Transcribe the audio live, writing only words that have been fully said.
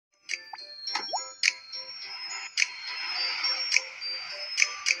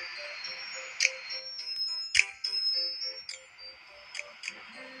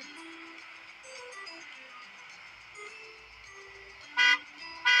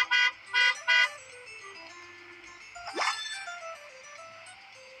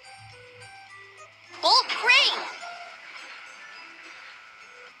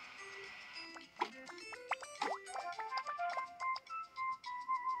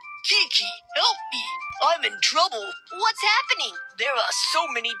Kiki, help me! I'm in trouble. What's happening? There are so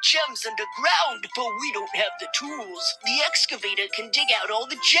many gems underground, but we don't have the tools. The excavator can dig out all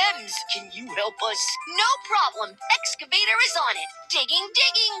the gems. Can you help us? No problem. Excavator is on it. Digging,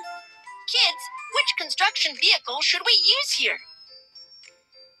 digging. Kids, which construction vehicle should we use here?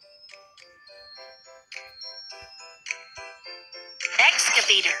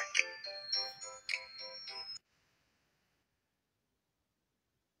 Excavator.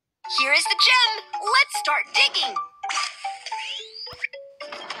 Here is the gem. Let's start digging.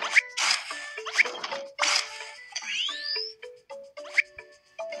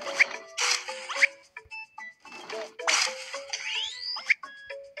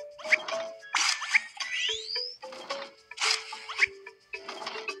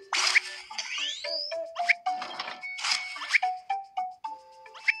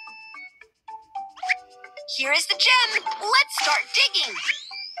 Here is the gem. Let's start digging.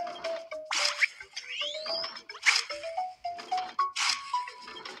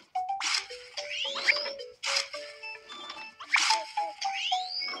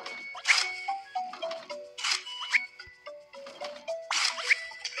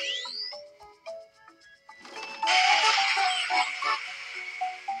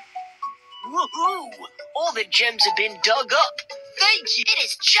 Woohoo! All the gems have been dug up. Thank you. It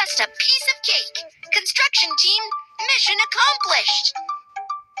is just a piece of cake. Construction team, mission accomplished.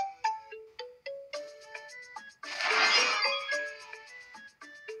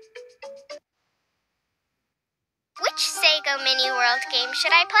 Which Sago Mini World game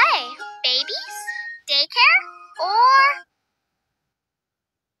should I play? Babies? Daycare? Or...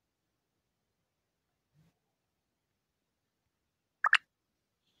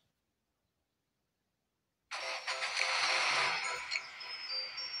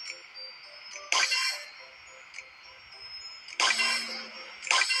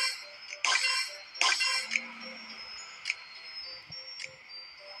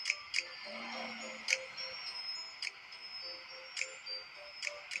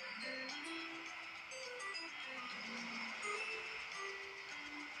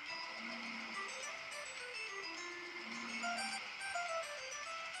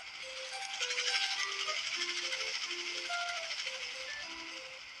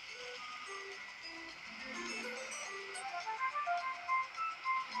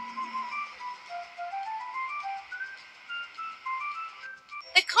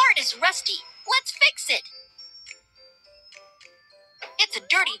 The cart is rusty. Let's fix it. It's a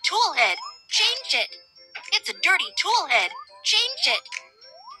dirty tool head. Change it. It's a dirty tool head. Change it.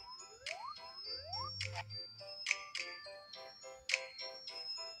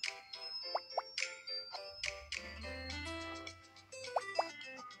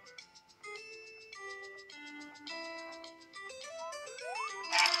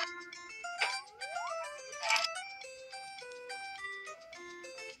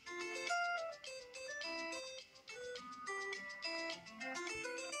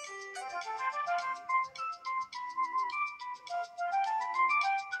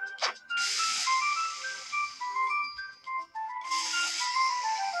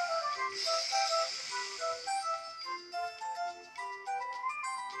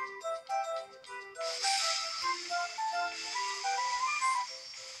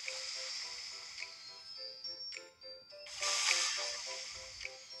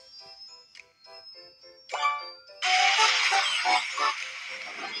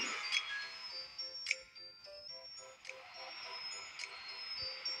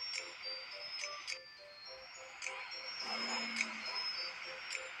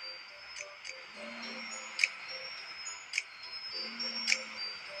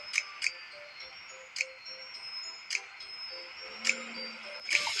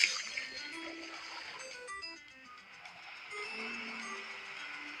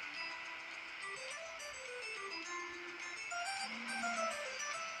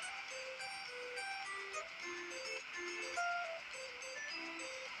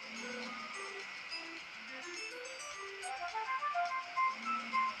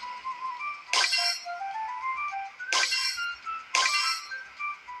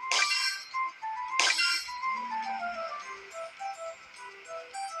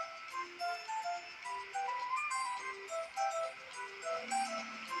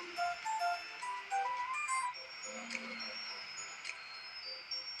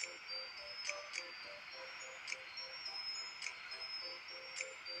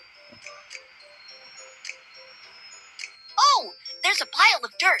 Oh, there's a pile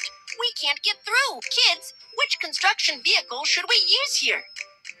of dirt. We can't get through. Kids, which construction vehicle should we use here?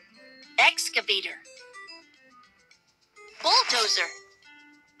 Excavator. Bulldozer.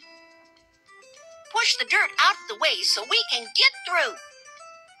 push the dirt out of the way so we can get through.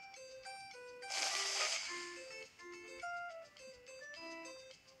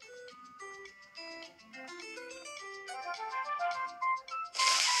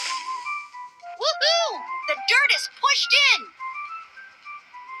 Woohoo! The dirt is pushed in.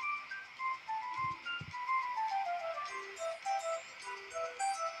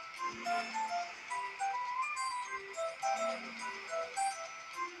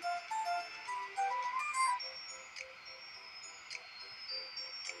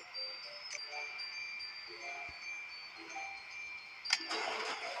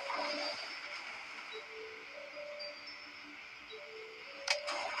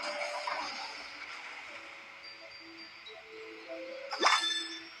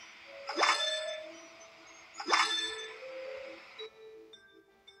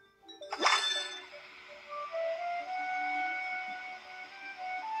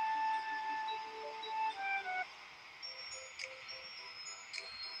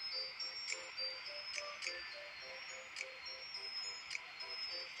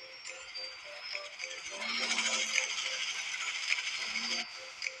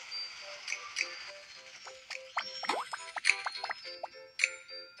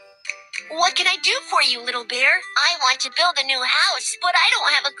 What can I do for you, little bear? I want to build a new house, but I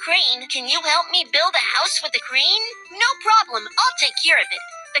don't have a crane. Can you help me build a house with a crane? No problem. I'll take care of it.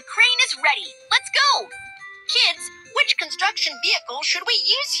 The crane is ready. Let's go. Kids, which construction vehicle should we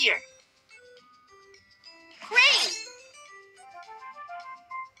use here? Crane.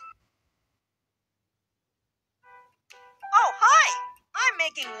 Oh, hi! I'm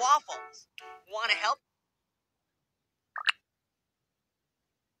making waffles. Want to help?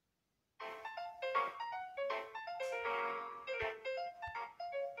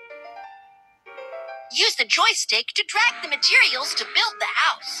 Use the joystick to drag the materials to build the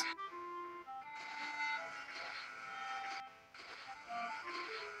house.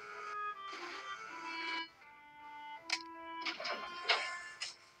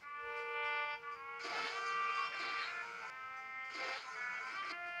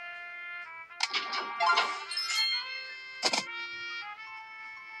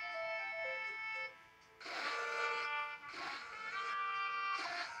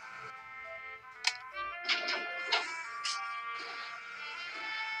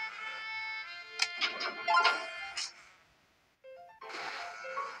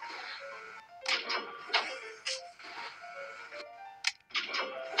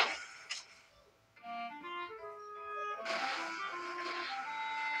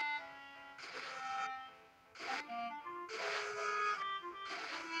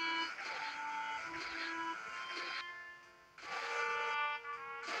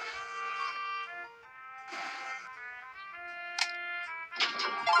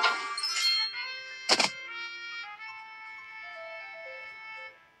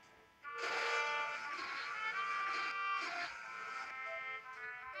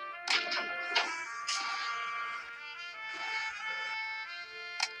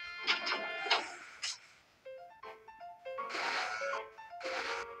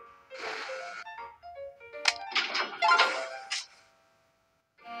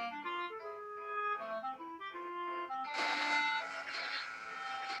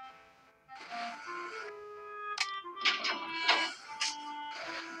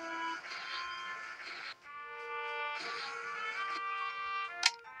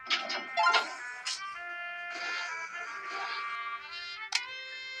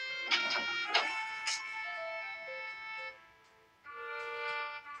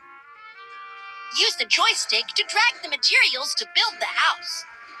 Use the joystick to drag the materials to build the house.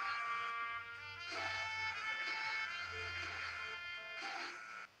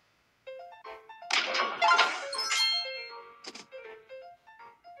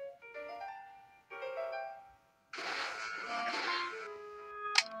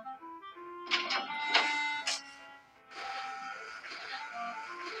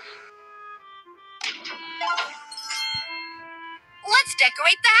 Let's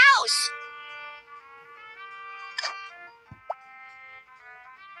decorate the house.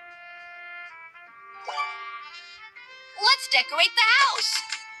 Let's decorate the house.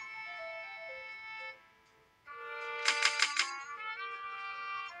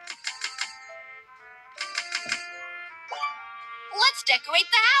 Let's decorate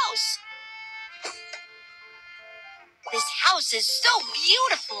the house. This house is so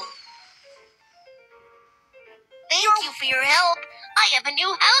beautiful. Thank you for your help. I have a new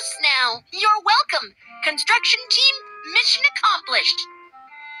house now. You're welcome. Construction team, mission accomplished.